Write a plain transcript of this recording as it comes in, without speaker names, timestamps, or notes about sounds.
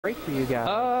Great for you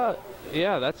guys.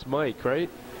 Yeah, that's Mike, right?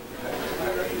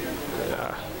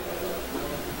 Yeah.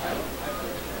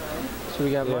 So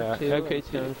we got Mark II, MK.II.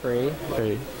 StoneFree.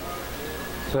 Right.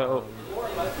 So,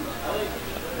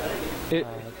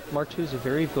 Mark II is a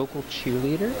very vocal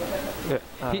cheerleader. Yeah.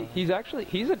 He's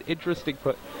an interesting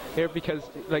player because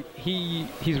like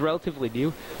he's relatively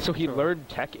new, so he learned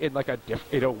tech in like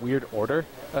in a weird order.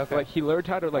 Okay. Like he learned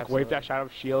how to like wave dash out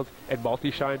of shield and multi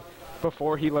shine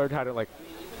before he learned how to like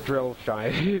drill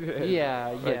shine.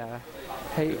 Yeah, yeah.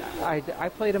 Hey, I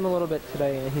played him a little bit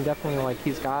today, and he definitely like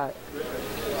he's got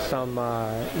some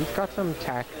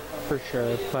tech for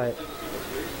sure, but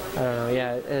I don't know.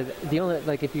 Yeah, the only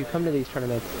like if you come to these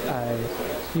tournaments,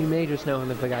 you may just know him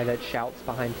as the guy that shouts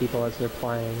behind people as they're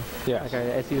playing. Yeah. Like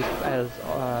as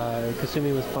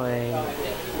Kasumi was playing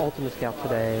Ultimate Scout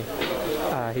today,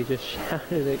 he just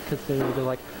shouted at Kasumi to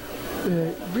like,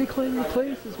 reclaim your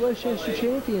place as Westchester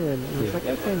champion. And it's like,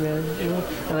 okay, man. You know?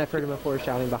 And I've heard him before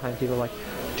shouting behind people like,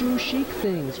 do Sheik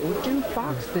things, or do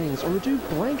Fox things, or do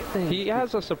blank things. He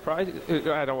has a surprising.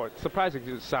 I don't want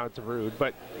surprising. Sounds rude,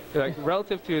 but like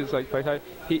relative to his like playtime,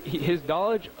 his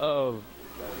knowledge of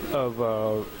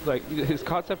like his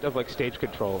concept of like stage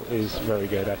control is very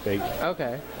good. I think.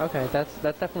 Okay, that's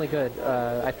definitely good.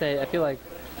 I feel like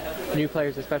new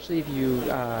players, especially if you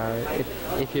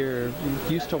if you're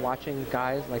used to watching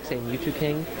guys like say Mewtwo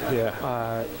King,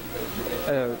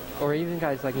 or even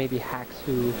guys like maybe Hacks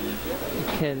who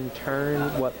can turn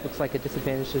what looks like a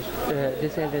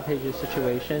disadvantageous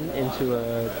situation into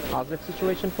a positive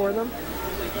situation for them.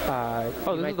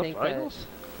 Oh, this is the finals?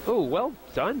 Oh, well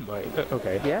done, Mike.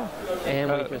 Okay. Yeah,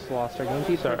 and we just lost our game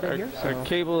feed right here. So our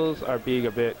cables are being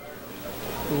a bit...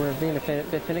 We're being a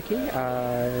bit finicky.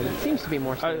 It seems to be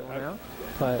more stable now,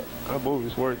 but... I'm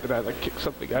always worried that I like kicked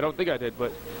something. I don't think I did,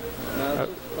 but... No,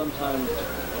 sometimes...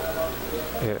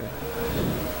 Yeah.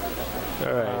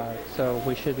 Alright. So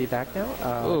we should be back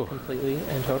now, completely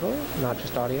and totally, not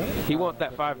just audio. He want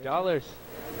that $5.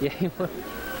 Yeah, he want...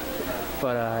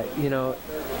 But, you know,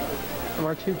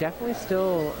 Mark II definitely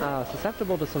still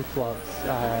susceptible to some flubs.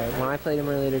 When I played him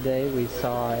earlier today, we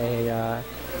saw you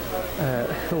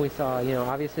know,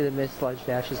 obviously the missed sludge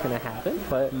dash is going to happen,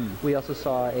 but we also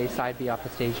saw a side B off the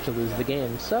stage to lose the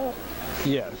game, so...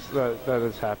 Yes, that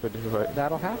has happened. But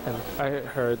that'll happen. I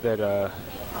heard that,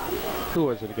 who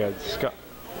was it again? Scott,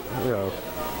 you know,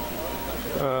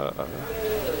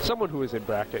 someone who was in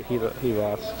bracket, he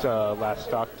lost last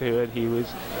stock to, and he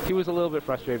was a little bit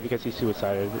frustrated because he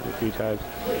suicided a few times.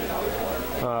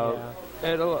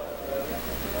 And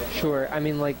sure, I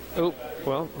mean, like,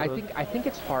 well, I think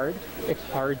it's hard. It's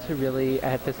hard to really,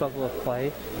 at this level of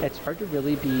play, it's hard to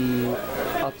really be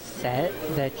upset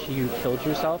that you killed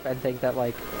yourself and think that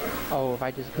like, oh, if I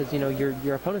just, because you know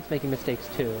your opponent's making mistakes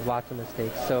too, lots of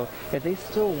mistakes. So if they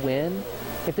still win,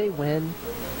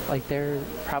 like they're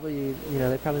probably, you know,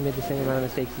 they probably made the same amount of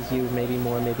mistakes as you, maybe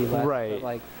more, maybe less. Right. But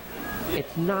like,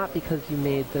 it's not because you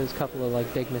made those couple of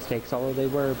like big mistakes, although they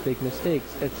were big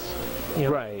mistakes. It's, you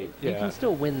know, you can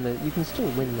still win the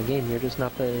game. You're just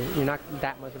not you're not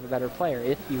that much of a better player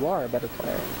if you are a better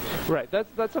player. Right.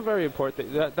 That's a very important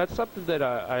thing. That's something that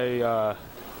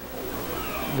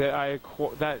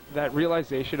that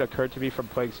realization occurred to me from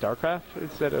playing StarCraft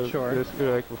instead of this,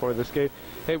 like before this game,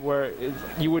 where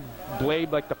you would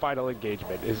blame like the final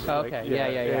engagement. Okay, yeah.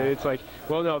 It's like,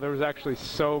 well, no, there was actually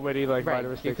so many like minor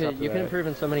mistakes. You can improve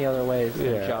in so many other ways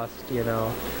than just, you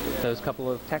know, those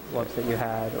couple of tech flubs that you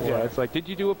had. Or it's like, did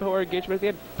you do a power engagement at the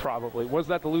end? Probably. Was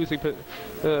that the losing part?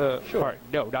 No,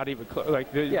 not even close.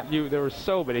 Like there were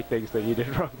so many things that you did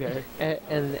wrong there.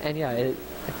 And yeah.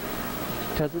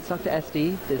 Does it suck to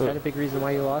SD? Is that a big reason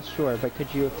why you lost? Sure, but could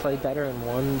you have played better and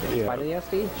won in spite of the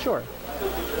SD? Sure.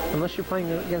 Unless you're playing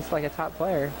against like a top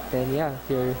player, then yeah,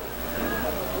 you're...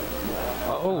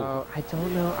 I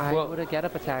don't know. I would have get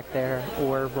up attack there,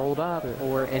 or rolled up,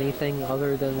 or anything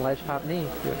other than ledge hop knee.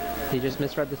 He just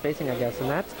misread the spacing, I guess, and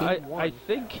that's game one. I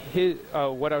think his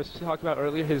what I was talking about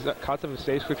earlier, his concept of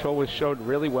stage control was shown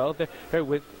really well there,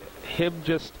 with him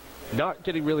just not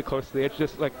getting really close to the edge,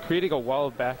 just like creating a wall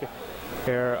of back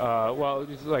air. Well,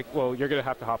 it's like, well, you're gonna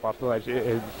have to hop off the ledge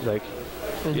and like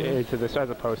into this as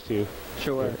opposed to.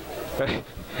 Sure.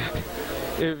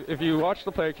 If you watch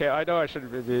the player cam, I know I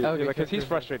shouldn't be because he's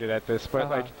frustrated at this, but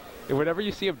like whenever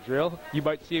you see him drill, you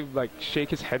might see him like shake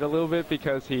his head a little bit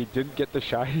because he didn't get the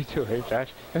shiny to wave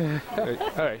dash. All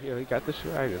right, he got the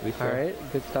shiny at least. All right,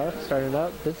 good stuff. Starting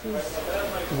up. This is,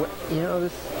 you know,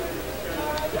 this.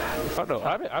 Oh no,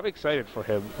 I'm excited for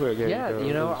him. Yeah,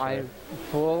 you know, I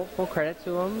full credit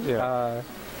to him. Yeah.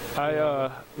 I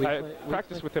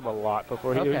practiced with him a lot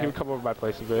before. He would come over my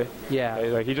place a bit. Yeah.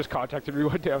 And, like, he just contacted me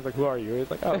one day. I was like, "Who are you?" He's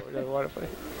like, "Oh, I want to play."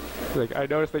 Like, I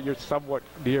noticed that you're somewhat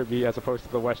near me as opposed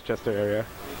to the Westchester area.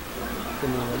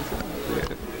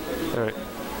 Yeah. All right.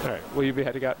 All right. Will you be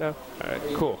heading out now? All right.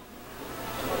 Cool.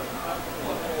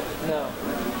 No.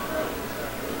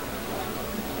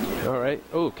 All right.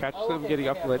 Oh, catch them getting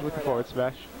up ledge with the forward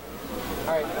smash.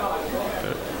 All right.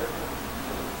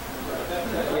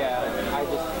 Yeah,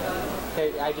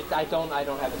 I don't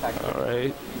have the tactic. All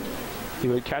right. He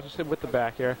would catch him with the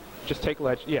back air. Just take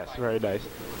ledge. Yes, very nice.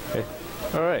 Okay.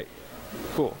 All right.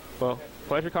 Cool. Well,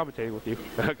 pleasure commentating with you.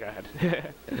 Oh God.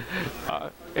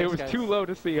 It was too low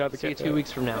to see on the. See you 2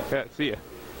 weeks from now. Yeah. See ya.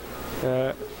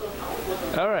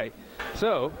 All right.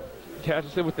 So,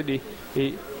 catches him with the knee.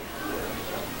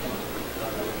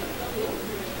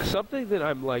 Something that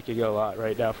I'm liking a lot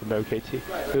right now from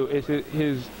MK.II is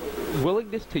his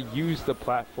willingness to use the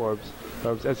platforms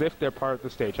as if they're part of the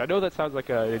stage. I know that sounds like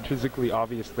an intrinsically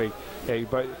obvious thing,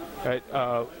 but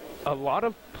a lot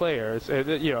of players,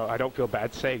 and you know, I don't feel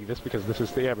bad saying this because this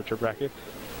is the amateur bracket,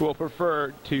 will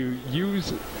prefer to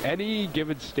use any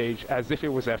given stage as if it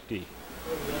was FD.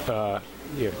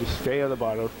 Just stay on the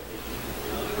bottom.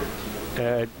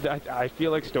 And I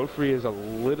feel like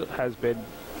StoneFree has been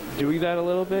doing that a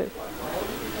little bit.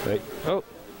 Like,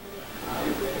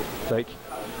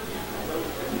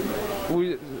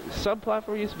 some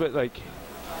platforms, but like,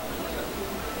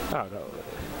 I don't know.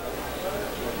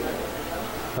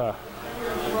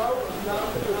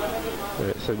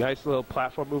 So nice little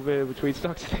platform movement in between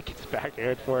stocks, and then gets back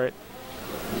aired for it.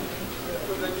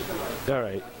 All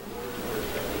right.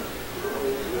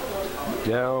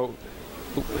 Now,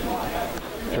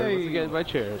 hey, again, my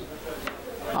chairs.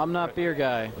 I'm not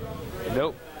Beerguy.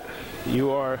 Nope.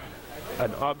 You are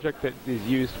an object that is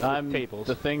used for tables.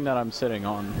 The thing that I'm sitting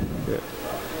on.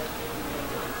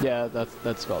 Yeah,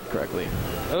 that's spelled correctly.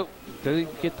 Oh,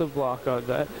 doesn't get the block on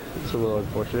that. It's a little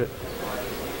unfortunate.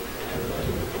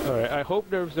 All right. I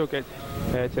hope nerves don't get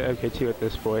to MK.II at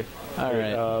this point. All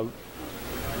right.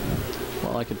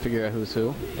 Well, I can figure out who's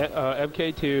who.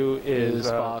 MK.II is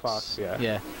Fox. Yeah.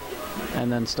 Yeah.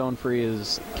 And then StoneFree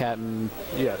is Captain.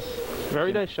 Yes.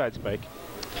 Very nice shine spike.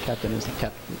 Captain is the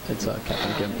Captain. It's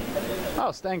Captain Gimp.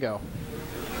 Oh, Stango.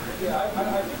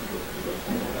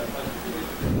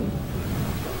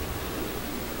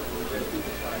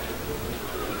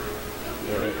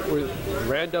 With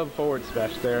random forward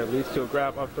smash there, leads to a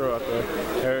grab up throw up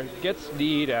there. Gets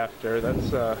need after. That's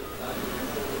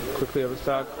quickly over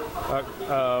stock.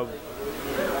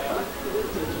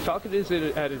 Falcon is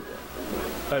at an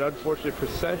unfortunate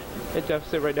percent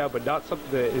deficit right now, but not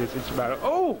something that is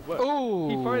insurmountable. Oh!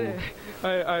 He finally,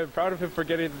 I'm proud of him for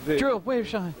getting the drill, wave,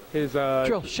 shine. His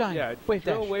drill, shine, wave,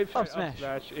 drill, dash, wave, shine, up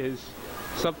smash is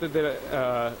something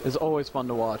that is always fun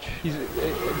to watch. He's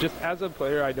just as a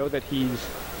player, I know that he's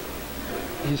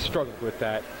struggled with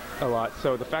that a lot.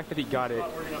 So the fact that he got it,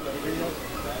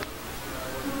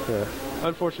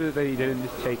 unfortunate that he didn't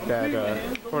take that.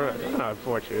 Or not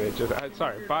unfortunate, just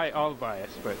sorry, all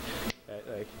bias, but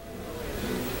like.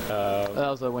 That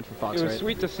was a win for Fox, It was right?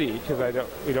 sweet to see because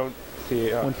we don't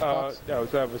see. Win for Fox? No,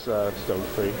 that was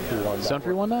StoneFree who won that.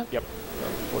 StoneFree won that? Yep.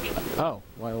 Unfortunately. Oh,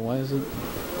 why is it?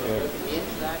 Yeah.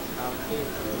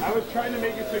 I was trying to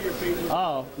make it so your face was...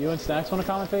 Oh, you and Snacks want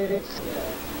to commentate it?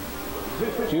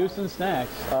 Juice and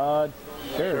Snacks.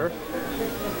 Sure.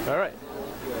 All right.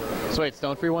 So wait,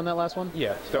 StoneFree won that last one?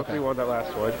 Yeah, StoneFree won that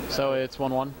last one. So it's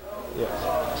 1-1? Yes.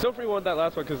 StoneFree won that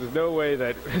last one because there's no way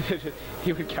that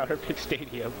he would counterpick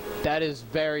Stadium. That is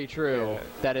very true. Yeah.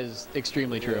 That is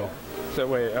extremely true. So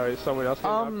wait, is someone else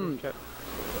Um,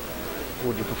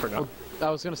 would you prefer not? I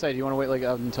was going to say, do you want to wait like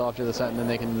until after the set and then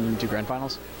they can do grand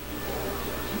finals?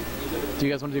 Do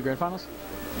you guys want to do grand finals?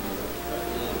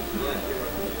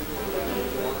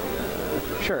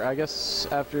 Sure, I guess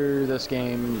after this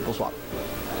game we'll swap.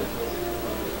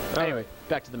 Anyway,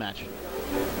 back to the match.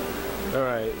 All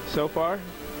right, so far,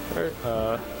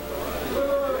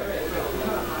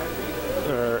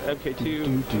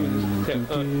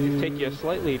 MK.II take you a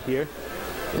slight lead here.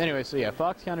 Anyway, so yeah,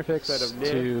 Fox counterpicks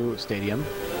to Stadium.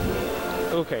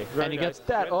 Okay, and he gets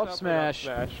that up smash.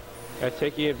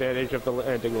 Taking advantage of the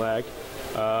landing lag.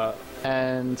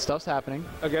 And stuff's happening.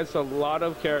 Against a lot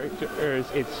of characters,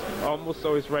 it's almost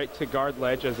always right to guard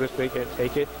ledge as if they can't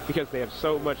take it because they have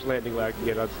so much landing lag to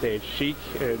get on stage. Sheik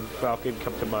and Falcon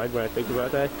come to mind when I think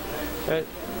about that.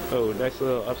 Oh, nice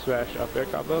little up smash, up air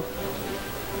combo.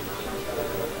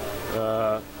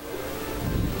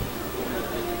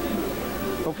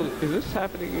 Hopefully, is this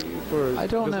happening for... I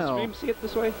don't know. Does the stream see it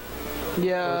this way?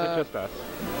 Yeah. Or is it just us?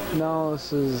 No,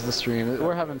 this is the stream.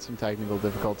 We're having some technical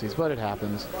difficulties, but it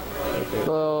happens.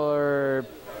 Or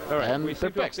All right, and we they're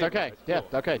seem to have fixed. Okay, stabilized. yeah,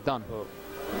 Cool. okay, done. Cool.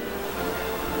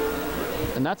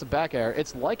 And that's a back air.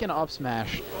 It's like an up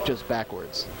smash, just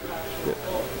backwards.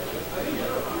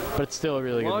 But it's still a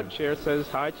really Lawn good. chair says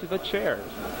hi to the chairs.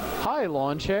 Hi,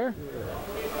 lawn chair.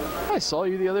 I saw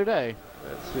you the other day.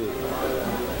 Let's see.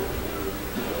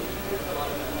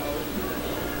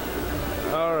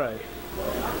 All right.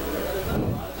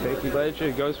 Safety ledge,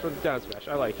 it goes for the down smash.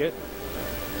 I like it.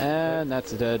 And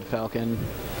that's a dead Falcon.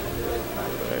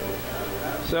 Right.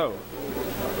 So,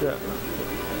 yeah.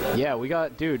 Yeah, we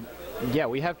got, dude. Yeah,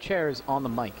 we have chairs on the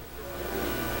mic.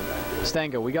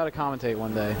 Stango, we gotta commentate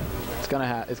one day. It's gotta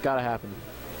happen.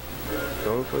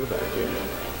 Going for the back here.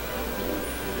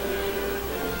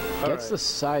 Gets the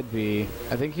side B.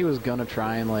 I think he was gonna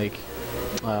try and like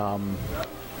up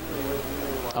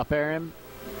air him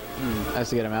as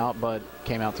to get him out, but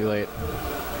came out too late.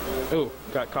 Oh,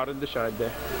 got caught in the shine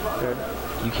there. Good.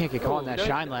 You can't get caught in that nice,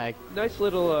 shine lag. Nice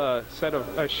little set of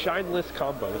a shineless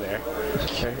combo there.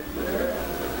 Okay.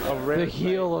 A rare The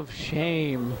heel of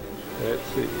shame. Let's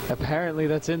see. Apparently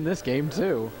that's in this game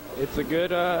too. It's a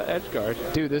good edge guard.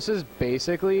 Dude, this is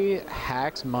basically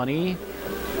Hacks Money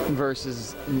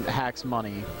versus Hacks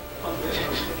Money.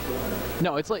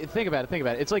 No, it's like, think about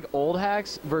it. It's like old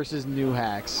Hacks versus new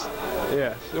Hacks.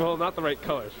 Yes. Well, not the right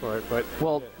colors for it, but...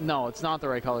 Well, yeah. no, it's not the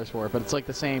right colors for it, but it's like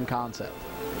the same concept.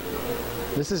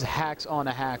 This is Hacks on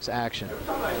a Hacks action.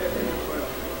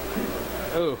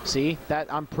 Oh. See?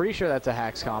 I'm pretty sure that's a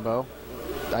Hacks combo.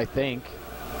 I think.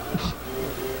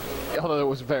 Although it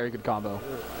was a very good combo.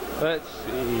 Let's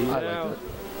see. I now. liked it.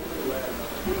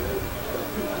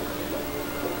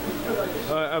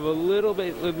 I'm a little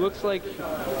bit... It looks like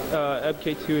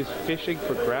MK.II is fishing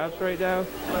for grabs right now.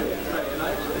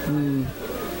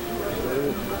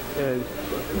 And,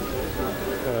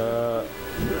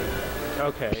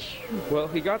 okay. Well,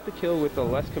 he got the kill with the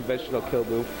less conventional kill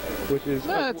move, which is...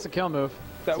 That's a kill move.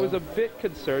 That was a bit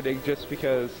concerning just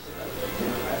because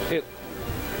it...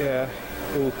 Yeah.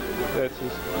 Ooh, that's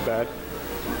just bad.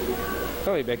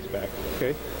 Oh, he makes it back.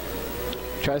 Okay.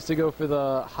 Tries to go for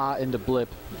the hot into blip.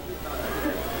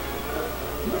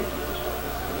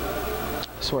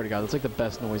 Swear to God, that's like the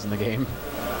best noise in the game.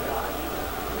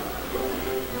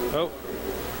 Oh,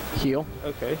 Heal.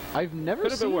 okay. I've never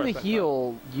Could've been seen worse, the I thought.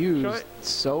 heal used Try-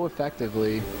 so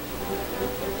effectively.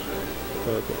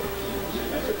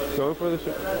 Okay. Going for the...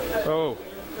 Oh,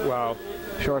 wow.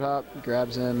 Short hop,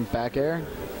 grabs him, back air,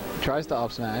 tries to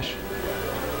up smash,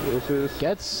 This is...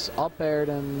 gets up aired,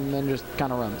 and then just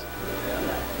kind of runs.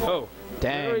 Oh.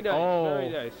 Dang. Very nice, oh. very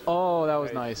nice. Oh, that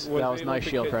was nice. That was able nice to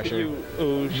shield pressure. continue,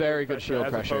 ooh, Very good shield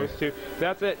as pressure. opposed to-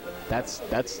 That's it.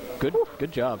 That's good.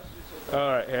 Good job. All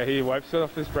right, yeah, he wipes it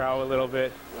off his brow a little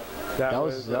bit. That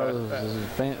was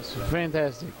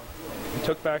fantastic. He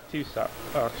took back 2 stocks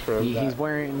from that. He's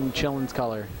wearing Chillin's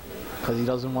color because he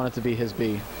doesn't want it to be his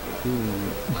B.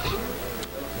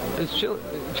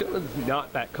 Chillin's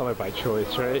not that color by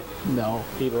choice, right? No.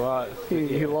 He lost.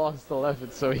 He lost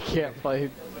 11, so he can't play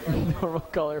normal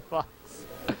color Fox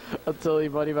until he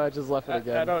money matches left it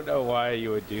again. I don't know why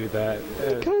you would do that.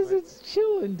 Because it's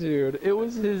Chillin, dude. It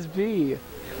was his B.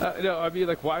 No, I mean,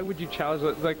 like, why would you challenge?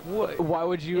 Like, what? Why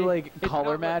would you It's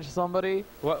color not match somebody?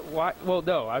 What? Why? Well,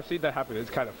 no, I've seen that happen.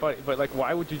 It's kind of funny, but like,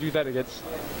 why would you do that against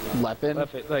Lepin?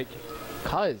 Leffen? Like,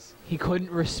 Cause he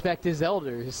couldn't respect his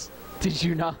elders. Did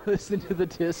you not listen to the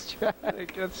diss track?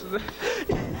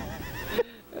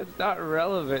 that's not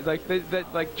relevant. Like,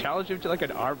 that like challenge him to like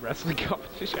an arm wrestling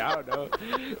competition. I don't know,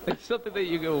 like something that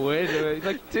you can win.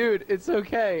 Like, Dude, it's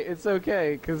okay. It's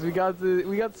okay, cause we got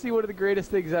to see one of the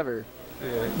greatest things ever.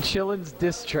 yeah. Chillin's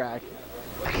diss track.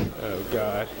 Oh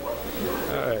God.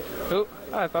 All right. Oh,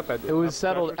 I thought that. It was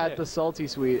settled at the Salty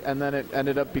Suite, and then it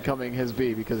ended up becoming his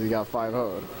B because he got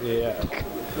 5-0'd. Yeah,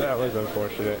 that was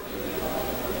unfortunate.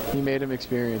 He made him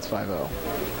experience 5-0.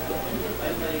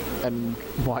 And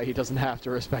why he doesn't have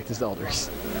to respect his elders.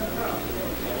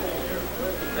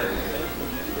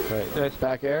 Right. Nice.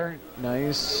 Back air,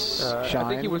 nice. Shine. I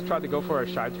think he was trying to go for a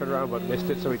shine turnaround, but missed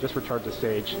it, so he just returned to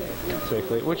stage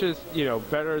safely, which is, you know,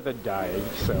 better than dying.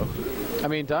 So. I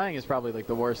mean, dying is probably like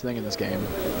the worst thing in this game,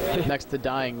 next to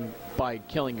dying by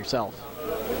killing yourself.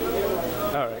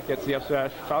 All right, gets the up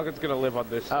smash. Falcon's gonna live on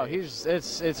this. Oh, stage.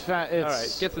 it's All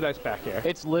right, gets a nice back air.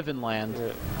 It's living land.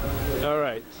 Yeah. All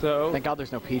right, so. Thank God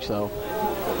there's no Peach though.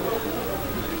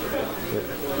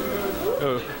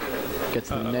 Oh. Gets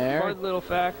the nair. Fun little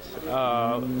fact.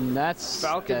 That's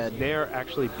Falcon's dead. nair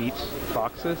actually beats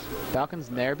Fox's. Falcon's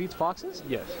nair beats Fox's?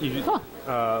 Yes. You,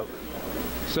 Huh.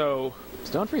 So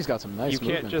StoneFree's got some nice you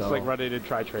can't movement, just though. like run in and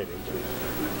try trading.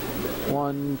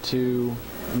 1, 2.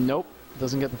 Nope.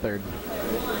 Doesn't get the third.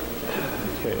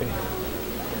 Okay.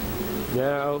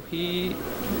 Now he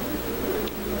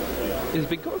has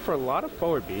been going for a lot lot of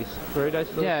forward Bs. Very nice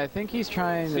little Yeah, I think he's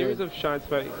trying series to... of shines,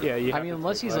 but yeah, you I have mean, to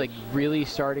unless take he's like ledge. really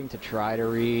starting to try to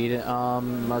read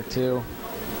Mark II.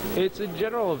 It's in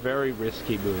general a very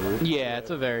risky move. Yeah, it's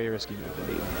a very risky move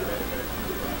indeed.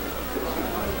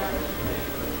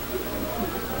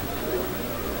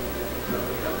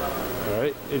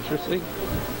 Alright, interesting.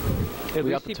 At We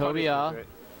least got the he punishes Tobia. it.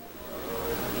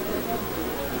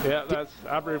 Yeah,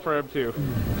 I'm rooting for him too.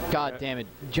 God damn it.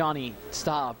 Johnny,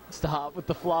 stop. Stop with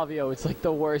the Flavio. It's like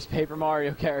the worst Paper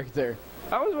Mario character.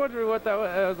 I was wondering what that was.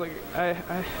 I was like, I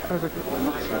was like,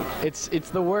 what is that? It's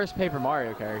the worst Paper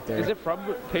Mario character. Is it from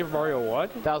Paper Mario 1?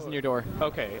 1,000 Year Door.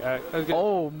 Okay. I was gonna,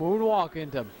 Oh, moonwalk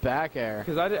into back air.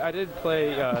 because I did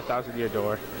play 1,000 Year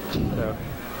Door. So.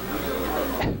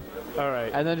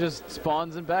 Alright. And then just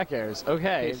spawns in back airs.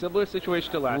 Okay. Okay, similar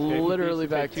situation to last game. He Literally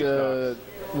needs to back take 2 to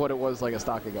stocks. what it was like a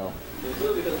stock ago.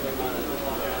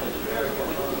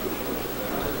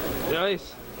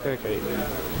 Nice. Okay.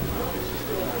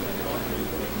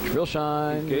 Drill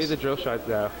shines. Getting the drill shots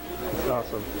now. It's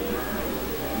awesome.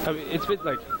 I mean, it's been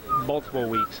like multiple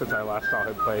weeks since I last saw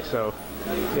him play, so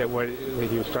yeah, when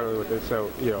he was struggling with it,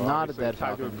 so you know, Not a obviously dead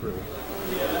time to Falcon. improve.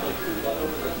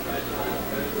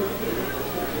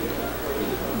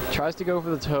 Tries to go for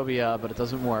the Tobia, but it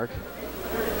doesn't work.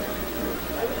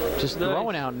 Just Nice.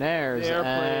 throwing out nairs Nair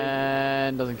play.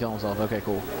 and doesn't kill himself. Okay,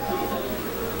 cool.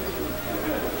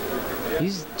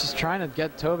 He's just trying to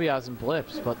get Tobias and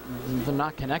blips, but they're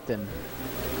not connecting.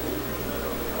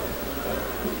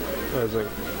 I was like,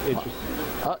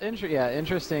 interesting. Yeah,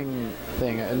 interesting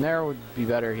thing. A nair would be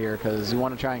better here because you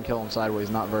want to try and kill him sideways,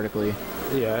 not vertically.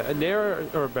 Yeah, a nair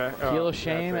or back. Heal of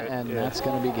shame, that's it, and yeah. that's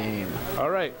going to be game. All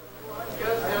right.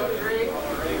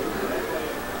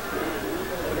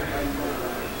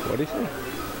 What did he say?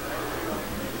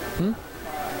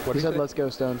 What He did said, say? let's go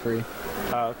StoneFree.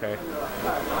 Oh, okay.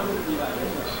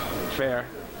 Fair.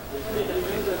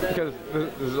 Because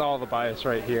this is all the bias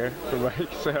right here for Mike,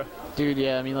 so. Dude,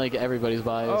 yeah, I mean, like, everybody's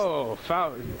biased. Oh,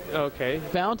 Fountain. Okay.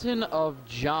 Fountain of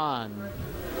John.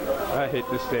 I hate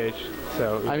this stage,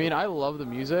 so. I mean, I love the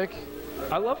music.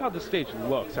 I love how the stage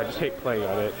looks. I just hate playing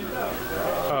on it.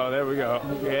 Oh, there we go.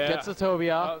 Yeah. Gets the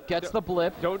Tobia, gets the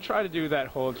blip. Don't try to do that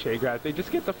whole chain grab. They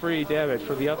just get the free damage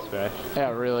from the up smash. Yeah,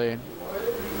 really.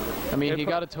 I mean, It he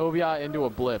got a Tobia into a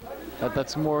blip.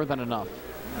 That's more than enough.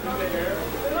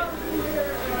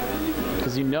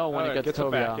 Because you know when Alright, he gets a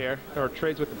back Tobia. air, or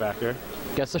trades with the back air.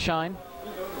 Gets the shine.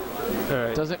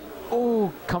 Alright. Doesn't.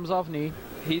 Ooh, comes off knee.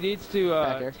 He needs to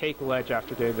Back air. take ledge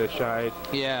after getting the shine.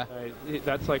 Yeah.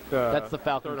 That's like the. That's the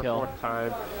Falcon third or kill. fourth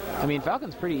time. I mean,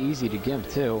 Falcon's pretty easy to gimp,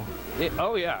 too.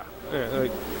 Oh yeah. Yeah,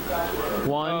 like,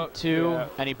 1, 2, yeah.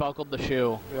 and he buckled the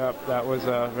shoe. Yep, that was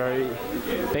a very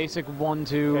Basic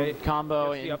 1-2 okay,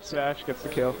 combo. Gets the And up smash, gets the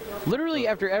kill. literally,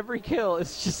 after every kill,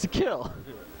 it's just a kill.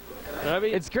 I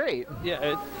mean, It's great. yeah,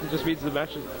 it just means the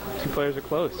match is 2 players are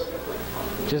close.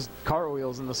 Just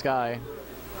cartwheels in the sky.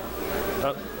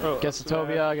 Gets the smash.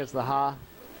 Tobia, gets the Ha.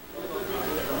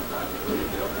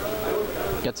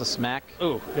 Gets a smack.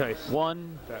 Oh, nice.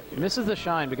 1. Back air. Misses the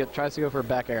shine, but tries to go for a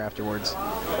back air afterwards.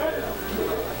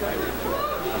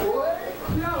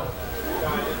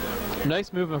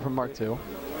 Nice movement from Mark II.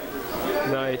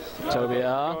 Nice.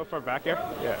 Tobia. Going for a back air?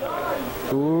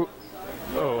 Yeah. Ooh.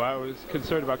 Oh, I was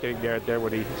concerned about getting there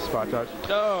when he spot dodged.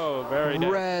 Oh, very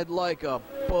nice. Red like a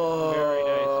book. Very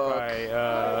nice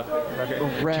by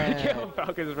okay. Red. Kill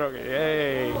Falcon's broken.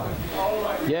 Yay.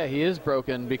 Yeah, he is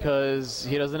broken because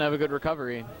he doesn't have a good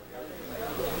recovery.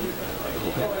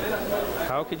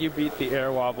 How can you beat the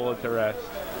air wobble into rest?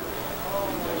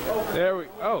 There we.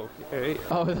 Oh, okay.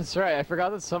 Oh, that's right. I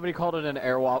forgot that somebody called it an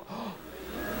air wobble.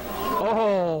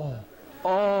 Oh.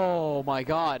 Oh my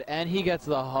God. And he gets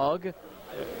the hug.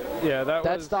 Yeah, that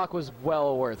That was. stock was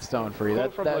well worth StoneFree.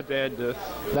 Quote from Ladandus.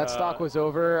 That stock was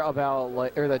over about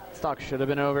like, or that stock should have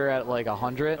been over at like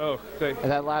 100. Oh, thank. And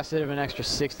that lasted him an extra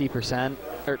 60%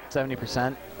 or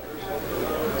 70%.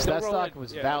 So that stock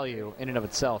was value in and of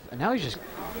itself. And now he's just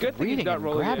Good thing he's reading not and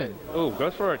rolling grabbing. it. Oh,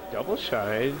 goes for a double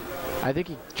shine. I think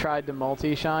he tried to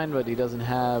multi-shine, but he doesn't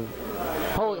have...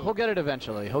 He'll get it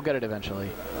eventually. He'll get it eventually.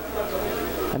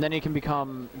 And then he can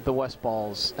become the West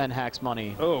Balls and hacks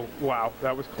money. Oh, wow,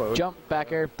 that was close. Jump,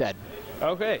 back air, dead.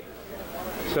 Okay,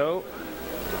 so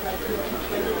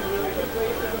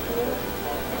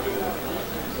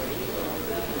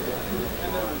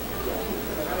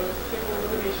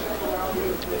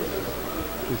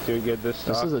He's doing good this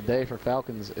This stock. is a day for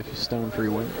Falcons if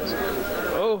StoneFree wins.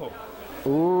 Oh!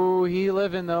 Ooh, he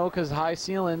living though, because high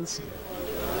ceilings.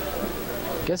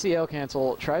 Guess the L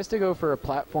cancel. Tries to go for a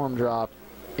platform drop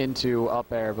into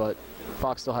up air, but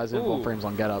Fox still has inbuilt Ooh. frames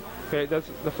on get up. Okay, that's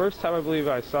the first time I believe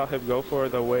I saw him go for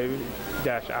the wave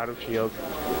dash out of shield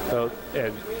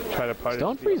and try to punish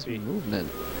StoneFree's DLP.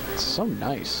 movement. It's so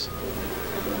nice.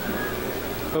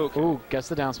 Okay. Ooh, gets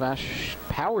the down smash.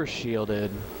 Power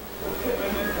shielded.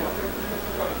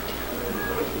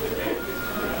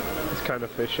 It's kind of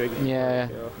fishing. Yeah.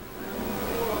 You know.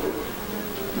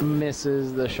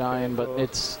 Misses the shine, but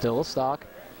it's still a stock.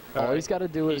 All Alright, he's got to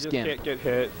do he is just gimp. can't get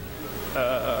hit.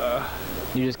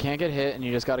 You just can't get hit, and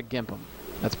you just got to gimp him.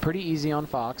 That's pretty easy on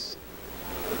Fox.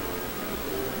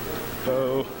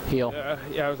 Oh. Heal.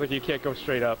 Yeah, I was like, you can't go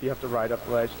straight up. You have to ride up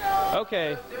the ledge.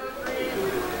 Okay.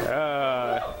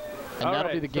 And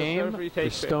that'll be the game for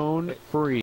StoneFree.